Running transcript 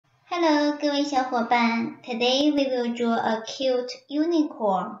Hello， 各位小伙伴 ，Today we will draw a cute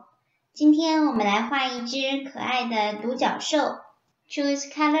unicorn。今天我们来画一只可爱的独角兽。Choose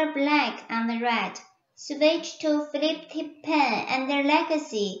color black on the right. Switch to flip tip pen under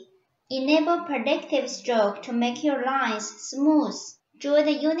Legacy. Enable predictive stroke to make your lines smooth. Draw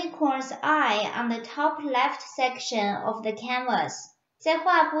the unicorn's eye on the top left section of the canvas. 在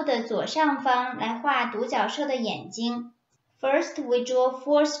画布的左上方来画独角兽的眼睛。First, we draw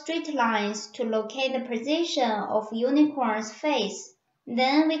 4 straight lines to locate the position of unicorn's face.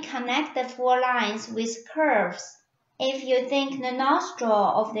 Then we connect the 4 lines with curves. If you think the nostril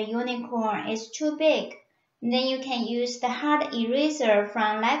of the unicorn is too big, then you can use the hard eraser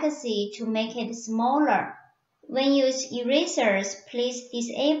from Legacy to make it smaller. When you use erasers, please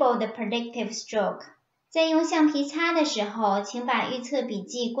disable the predictive stroke. 在用橡皮擦的时候，请把预测笔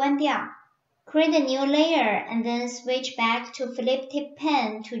记关掉。Create a new layer and then switch back to flip tip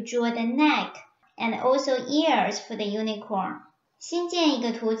pen to draw the neck and also ears for the unicorn. 新建一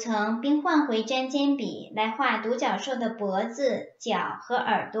个图层，并换回粘尖笔来画独角兽的脖子、脚和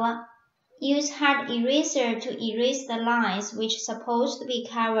耳朵。Use hard eraser to erase the lines which supposed to be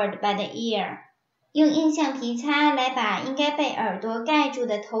covered by the ear. 用硬橡皮擦来把应该被耳朵盖住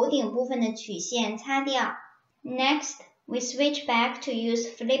的头顶部分的曲线擦掉。Next, we switch back to use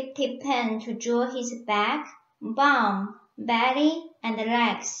flip tip pen to draw his back, bum, belly, and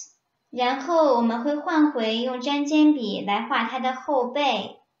legs. 然后我们会换回用粘尖笔来画它的后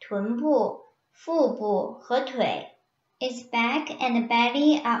背、臀部、腹部和腿。Its back and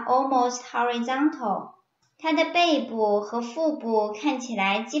belly are almost horizontal. 它的背部和腹部看起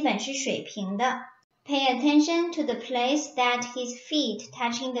来基本是水平的。Pay attention to the place that his feet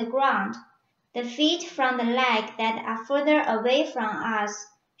touching the ground.The feet from the leg that are further away from us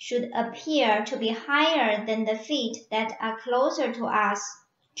should appear to be higher than the feet that are closer to us.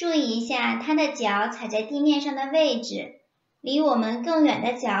 注意一下，它的脚踩在地面上的位置，离我们更远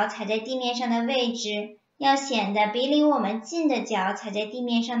的脚踩在地面上的位置，要显得比离我们近的脚踩在地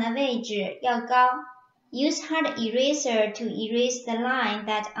面上的位置要高。Use hard eraser to erase the line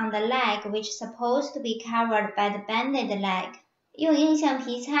that on the leg which is supposed to be covered by the bended leg.用硬橡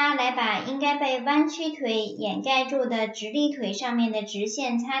皮擦来把应该被弯曲腿掩盖住的直立腿上面的直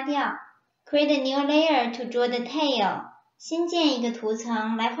线擦掉。Create a new layer to draw the tail. 新建一个图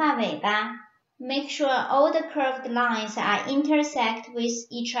层来画尾巴。Make sure all the curved lines are intersect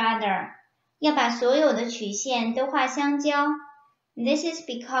with each other. 要把所有的曲线都画相交。This is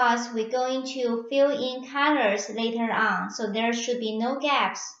because we're going to fill in colors later on, so there should be no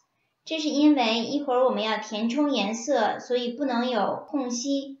gaps.这是因为一会儿我们要填充颜色，所以不能有空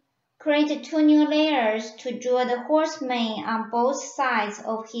隙。Create 2 new layers to draw the horseman on both sides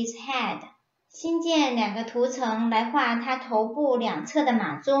of his head. 新建2个图层来画它头部两侧的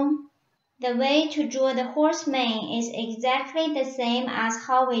马鬃。The way to draw the horseman is exactly the same as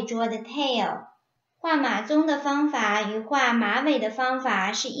how we draw the tail. 画马鬃的方法与画马尾的方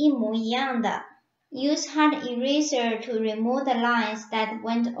法是一模一样的。Use hard eraser to remove the lines that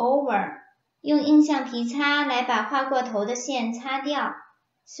went over. 用硬橡皮擦来把画过头的线擦掉。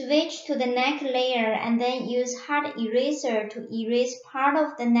Switch to the neck layer and then use hard eraser to erase part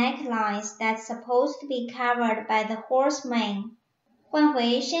of the necklines that's supposed to be covered by the horseman. 换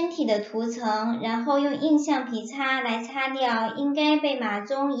回身体的图层，然后用硬橡皮擦来擦掉应该被马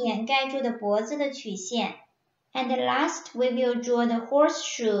鬃掩盖住的脖子的曲线。And last, we will draw the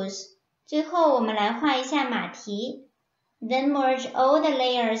horseshoes.最后我们来画一下马蹄 Then merge all the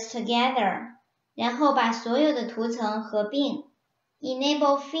layers together. 然后把所有的图层合并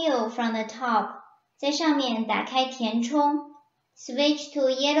Enable fill from the top. 在上面打开填充 Switch to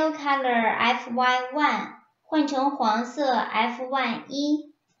yellow color FY1. 换成黄色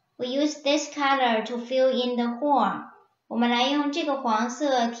F11. We use this color to fill in the horn. 我们来用这个黄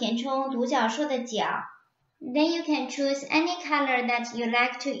色填充独角兽的角Then you can choose any color that you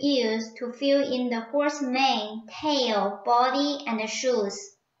like to use to fill in the horse mane, tail, body, and shoes.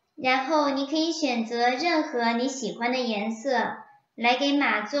 然后你可以选择任何你喜欢的颜色，来给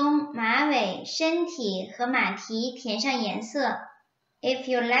马鬃、马尾、身体和马蹄填上颜色。If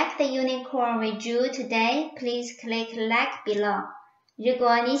you like the unicorn we drew today, please click like below. 如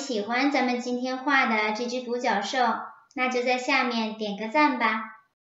果你喜欢咱们今天画的这只独角兽，那就在下面点个赞吧。